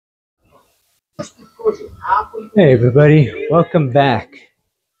Hey everybody, welcome back.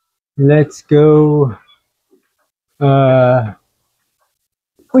 Let's go. We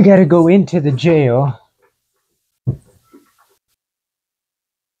gotta go into the jail.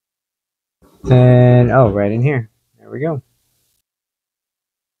 And oh, right in here. There we go.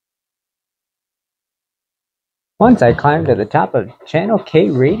 Once I climbed to the top of Channel K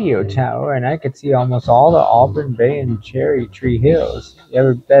radio tower and I could see almost all the Auburn Bay and Cherry Tree Hills.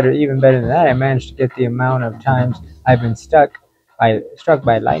 Even better than that, I managed to get the amount of times I've been struck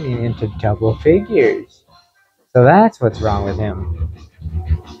by lightning into double figures. So that's what's wrong with him.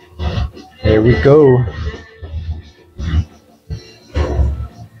 There we go.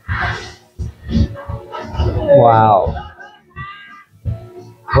 Wow.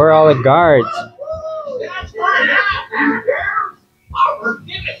 Where are all the guards?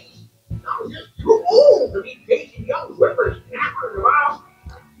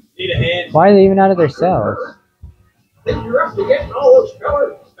 Why are they even out of their cells?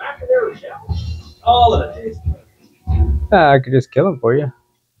 I could just kill them for you.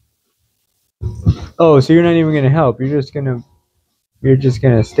 Oh, so you're not even gonna help? You're just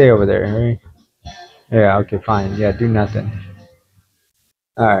gonna stay over there, right? Yeah. Okay. Fine. Yeah. Do nothing.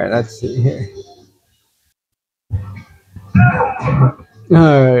 All right. Let's see here.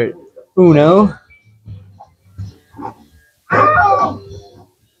 All right. Uno.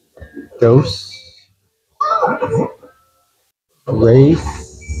 Dos. Race.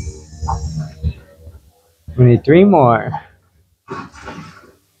 We need 3 more.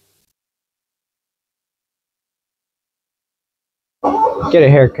 Get a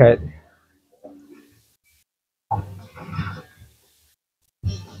haircut.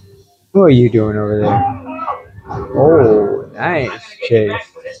 What are you doing over there? Oh, nice, Chase.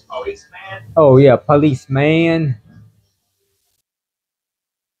 Oh, yeah, policeman.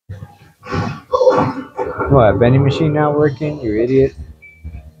 What, vending machine not working? You idiot.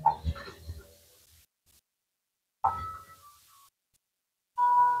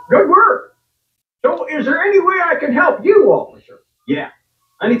 Good work. So, is there any way I can help you, officer? Yeah,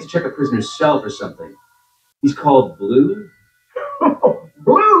 I need to check a prisoner's cell for something. He's called Blue?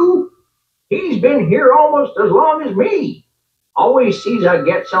 Blue? He's been here almost as long as me. Always sees I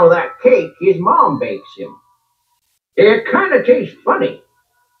get some of that cake his mom bakes him. It kind of tastes funny.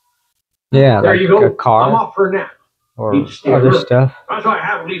 Yeah, there like you go. a car. I'm off for a nap. Or other stuff. That's why I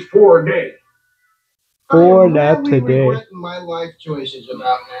have at least 4 a day. 4 naps a day. My life choices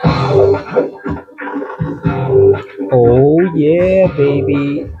about now. Oh yeah,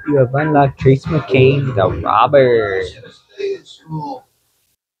 baby! You have unlocked Trace McCain, the robber.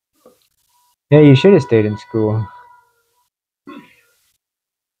 Yeah, you should have stayed in school.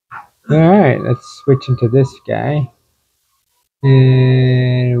 All right, let's switch into this guy.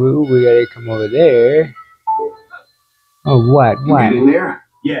 And ooh, we gotta come over there. Oh, what? You get in there?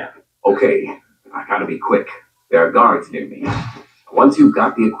 Yeah. Okay, I gotta be quick. There are guards near me. Once you've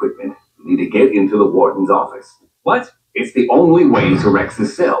got the equipment, you need to get into the warden's office. What? It's the only way to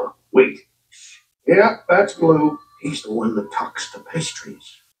Rex's cell. Wait. Yeah, that's Blue. He's the one that talks to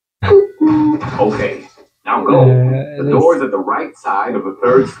pastries. Okay, now go. The door's at the right side of the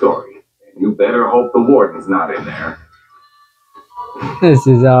 3rd story. And you better hope the warden's not in there. This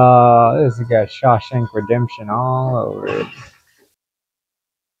has got Shawshank Redemption all over it.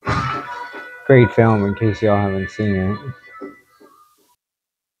 Great film in case y'all haven't seen it.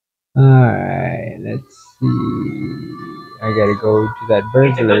 Alright, let's see. I gotta go to that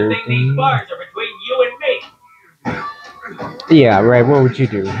burglar thing. These bars are between you and me. Yeah, right. What would you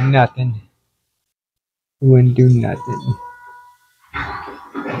do? Nothing. You wouldn't do nothing.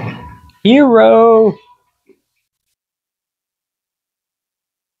 Hero!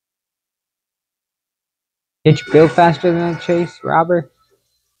 Can't you build faster than that, Chase, robber?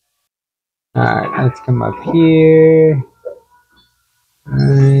 Alright, let's come up here.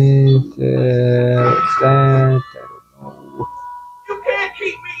 Alright, what's that? I don't know. You can't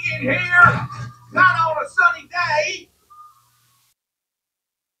keep me in here. Not on a sunny day.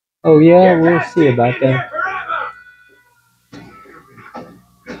 Oh yeah, we'll see about that.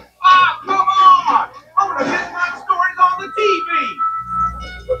 Ah, come on! I want to get my stories on the TV.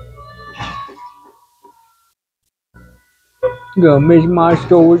 Gonna miss my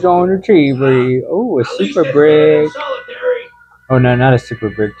stories on the TV. Oh, a super brick. Oh no, not a super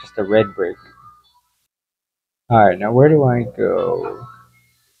brick, just a red brick. Alright, now where do I go?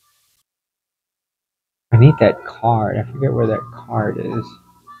 I need that card. I forget where that card is.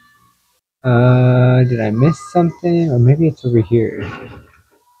 Did I miss something? Or maybe it's over here.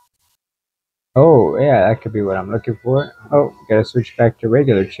 Oh, yeah, that could be what I'm looking for. Oh, gotta switch back to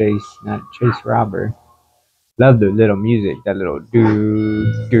regular chase, not chase robber. Love the little music, that little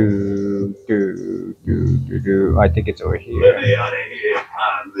do. I think it's over here. Let me out of here.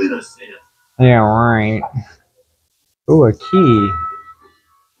 I'm innocent. Yeah, right. Oh, a key.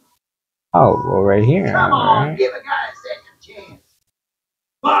 Oh, well, right here. Come on, Right. give a guy a second chance.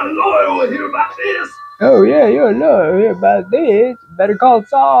 My lawyer will hear about this. Oh, yeah, you're love about this. Better call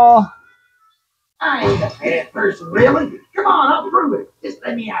Saul. I ain't a bad person, really. Come on, I'll prove it. Just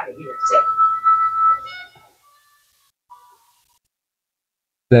let me out of here a second.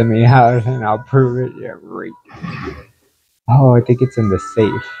 Let me out and I'll prove it. Yeah, right. Oh, I think it's in the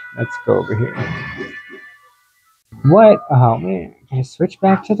safe. Let's go over here. What? Oh, man. Can I switch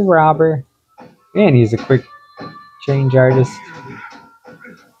back to the robber? Man, he's a quick change artist.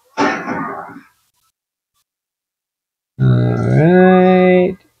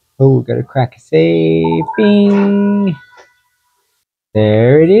 Alright. Oh, gotta crack a safe. Bing.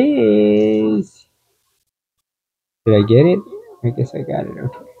 There it is. Did I get it? I guess I got it.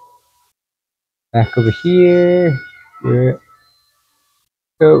 Okay. Back over here. Yeah.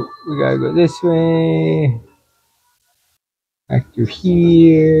 Oh, we gotta go this way. Back through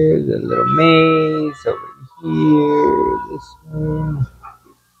here. The little maze over here. This one.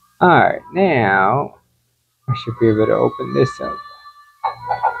 Alright, now I should be able to open this up.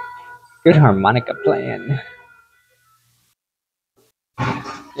 Good harmonica playing.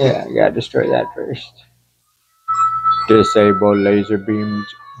 Yeah, I gotta destroy that first. Disable laser beams.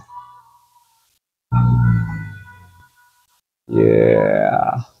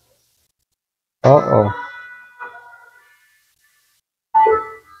 Yeah. Uh-oh.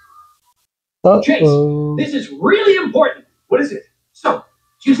 Chase, Uh-oh. this is really important. What is it? So,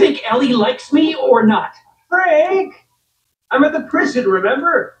 do you think Ellie likes me or not? Frank! I'm at the prison,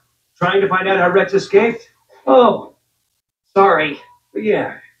 remember? Trying to find out how Rex escaped? Oh, sorry. But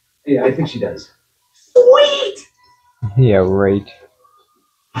yeah, I think she does. Sweet! Yeah, right.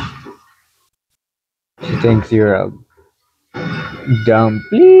 She thinks you're a dumb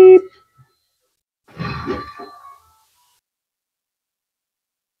bleep.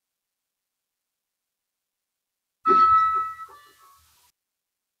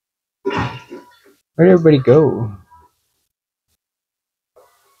 Where'd everybody go?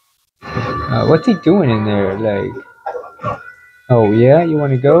 What's he doing in there? Like, oh yeah, you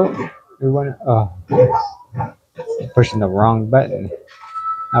want to go? You want to? Oh, pushing the wrong button.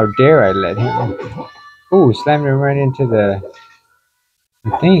 How dare I let him? Ooh, slammed him right into the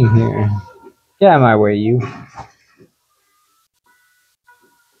thing here. Get out of my way, you.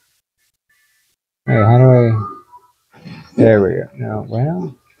 Hey, how do I? There we go. No,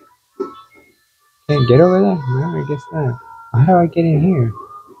 well, can't get over there. No, I guess not. How do I get in here?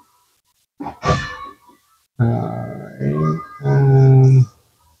 Alright.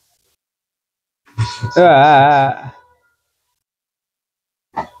 Ah.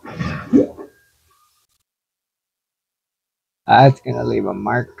 That's gonna leave a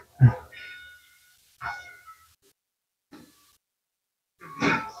mark.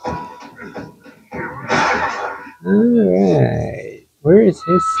 Alright. Where is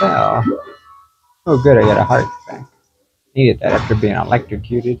his cell? Oh, good, I got a heart back. Needed that after being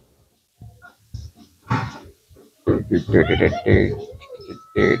electrocuted.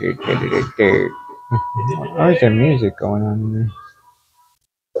 Where's there music going on in there?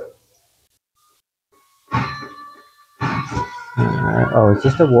 Oh, is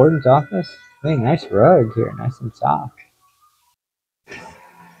this the warden's office? Hey, nice rug here, nice and soft.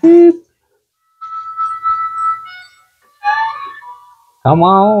 Beep. Come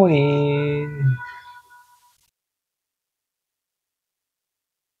on in.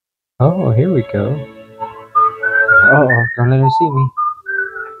 Oh, here we go. Oh, don't let him see me.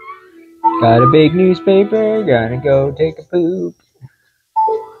 Got a big newspaper, gonna go take a poop.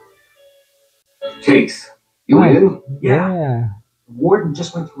 Chase, you in? Yeah. The warden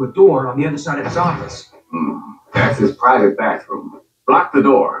just went through a door on the other side of his office. That's his private bathroom. Block the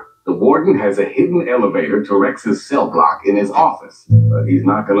door. The warden has a hidden elevator to Rex's cell block in his office, but he's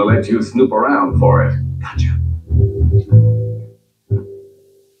not going to let you snoop around for it. Gotcha.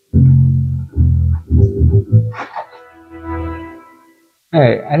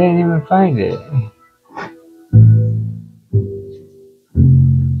 Hey, I didn't even find it.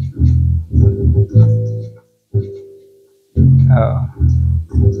 Oh.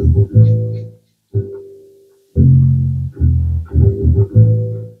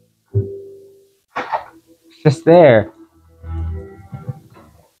 It's just there.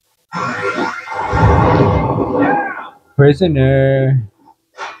 Prisoner.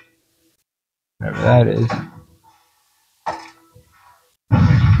 that is.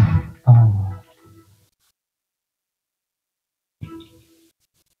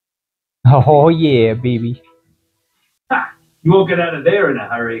 Oh, oh yeah, baby. Ha! You won't get out of there in a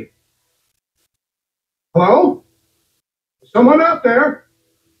hurry. Hello? Someone out there?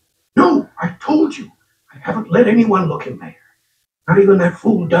 No, I told you. I haven't let anyone look in there. Not even that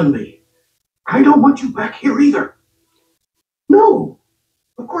fool Dunby. I don't want you back here either. No.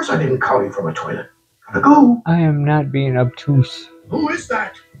 Of course I didn't call you from a toilet. Gotta go. I am not being obtuse. Who is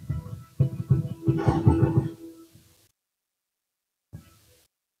that?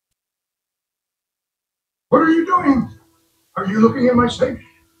 What are you doing? Are you looking in my safe?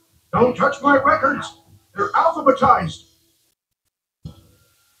 Don't touch my records. They're alphabetized.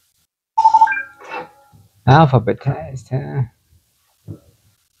 Alphabetized, huh?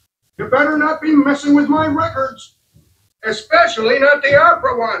 You better not be messing with my records. Especially not the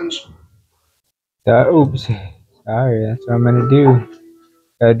opera ones. Oops. Sorry, that's what I'm gonna do.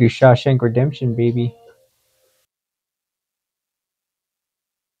 Gotta do Shawshank Redemption, baby.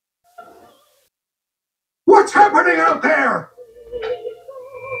 What's happening out there?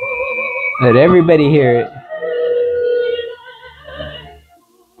 Let everybody hear it.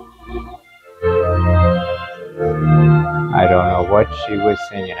 I don't know what she was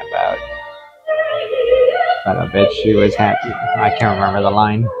singing about, but I bet she was happy. I can't remember the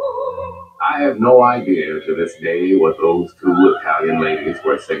line. I have no idea to this day what those two Italian ladies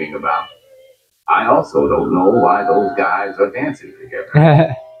were singing about. I also don't know why those guys are dancing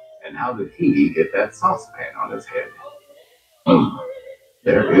together. And how did he get that saucepan on his head?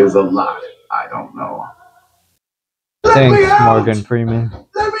 There is a lot I don't know. Thanks, Morgan Freeman.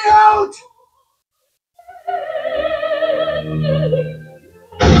 Let me out!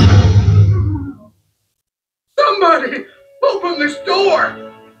 Somebody! Open this door!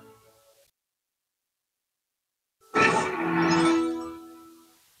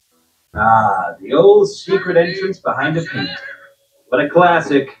 Ah, the old secret entrance behind a painting. What a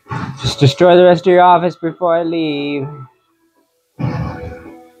classic. Just destroy the rest of your office before I leave.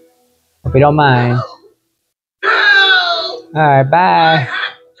 Hope you don't mind. No! Alright, bye. I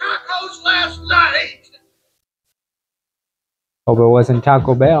had tacos last night! Hope it wasn't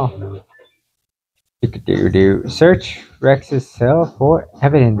Taco Bell. Search Rex's cell for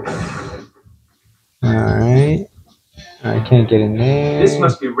evidence. Alright. I can't get in there. This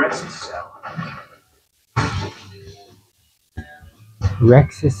must be Rex's cell.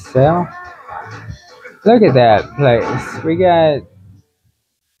 Rex's cell? Look at that place. We got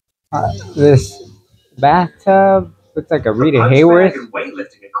this bathtub. Looks like a Rita Hayworth.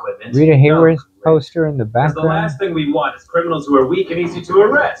 Weightlifting equipment. Rita Hayworth poster in the Because the background. last thing we want is criminals who are weak and easy to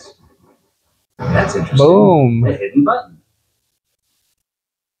arrest. That's interesting. Boom. A hidden button.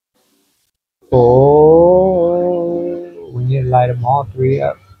 Oh, we need to light them all three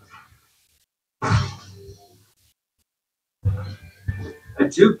up. A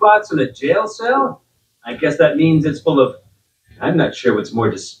jukebox in a jail cell? I guess that means it's full of... I'm not sure what's more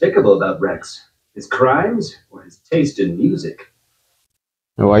despicable about Rex. His crimes or his taste in music?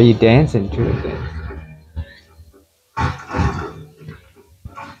 Why are you dancing to it then?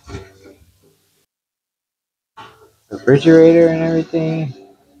 Refrigerator and everything.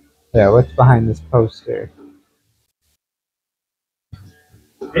 Yeah, what's behind this poster?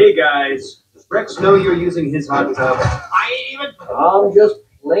 Hey guys, does Rex know you're using his hot tub? I ain't even. I'm just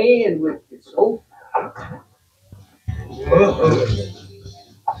playing with it. So.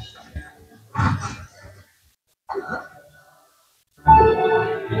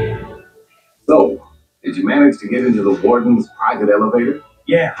 So, did you manage to get into the warden's private elevator?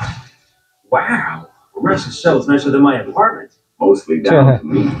 Yeah. Wow. Rex's cell's nicer than my apartment. Mostly down to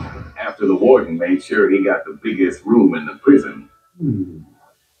me, after the warden made sure he got the biggest room in the prison.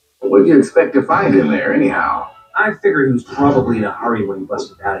 What'd you expect to find in there, anyhow? I figure he was probably in a hurry when he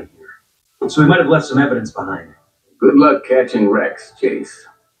busted out of here. So he might have left some evidence behind. Good luck catching Rex, Chase.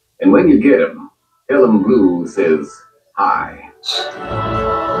 And when you get him, tell him Blue says hi.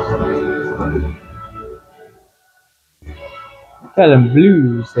 Tell him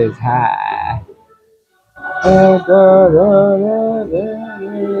Blue says hi.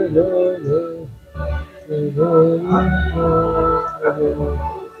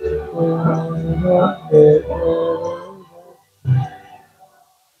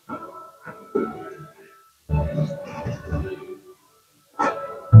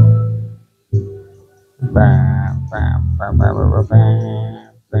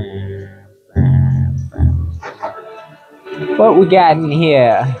 What we got in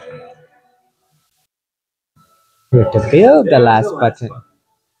here? We have to build the last button.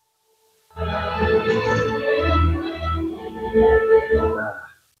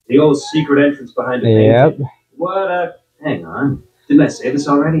 The old secret entrance behind the Yep. painting. What a... Hang on. Didn't I say this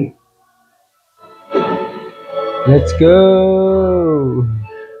already? Let's go.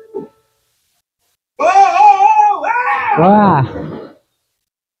 Whoa! Wow.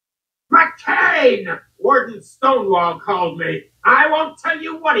 McCain! Warden Stonewall called me. I won't tell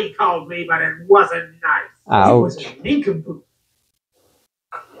you what he called me, but it wasn't nice. He was Ouch. a nincompoop.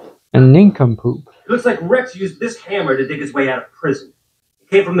 A nincompoop. It looks like Rex used this hammer to dig his way out of prison. It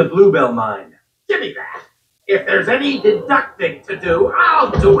came from the Bluebell mine. Give me that. If there's any deducting to do,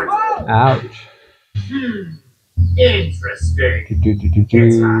 I'll do it. Ouch. Interesting.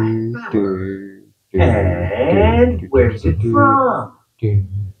 And where's it from?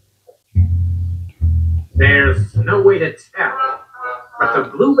 There's no way to tell. But the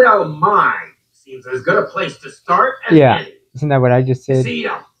Bluebell Mine seems as good a place to start as Yeah. any. Isn't that what I just said? See,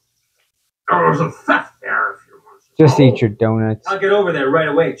 there was a theft there a few months ago. Just eat your donuts. I'll get over there right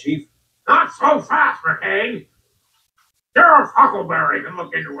away, Chief. Not so fast, McCain. Sheriff Huckleberry can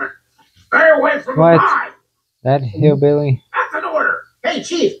look into it. Stay away from What? the mine. That hillbilly. That's an order. Hey,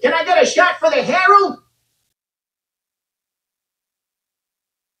 Chief, can I get a shot for the Herald?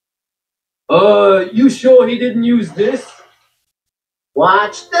 You sure he didn't use this?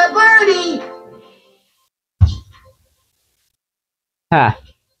 Watch the birdie. Ha.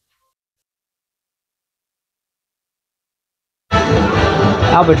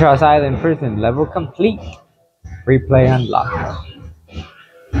 Albatross Island Prison level complete. Replay unlocked.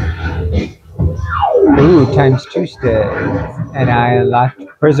 Ooh, ×2 stairs. And I unlocked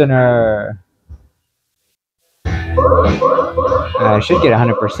prisoner. I should get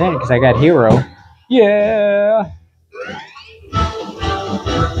 100% because I got hero. Yeah.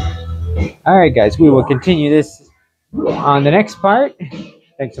 Alright guys, we will continue this on the next part.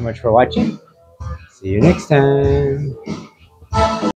 Thanks so much for watching. See you next time.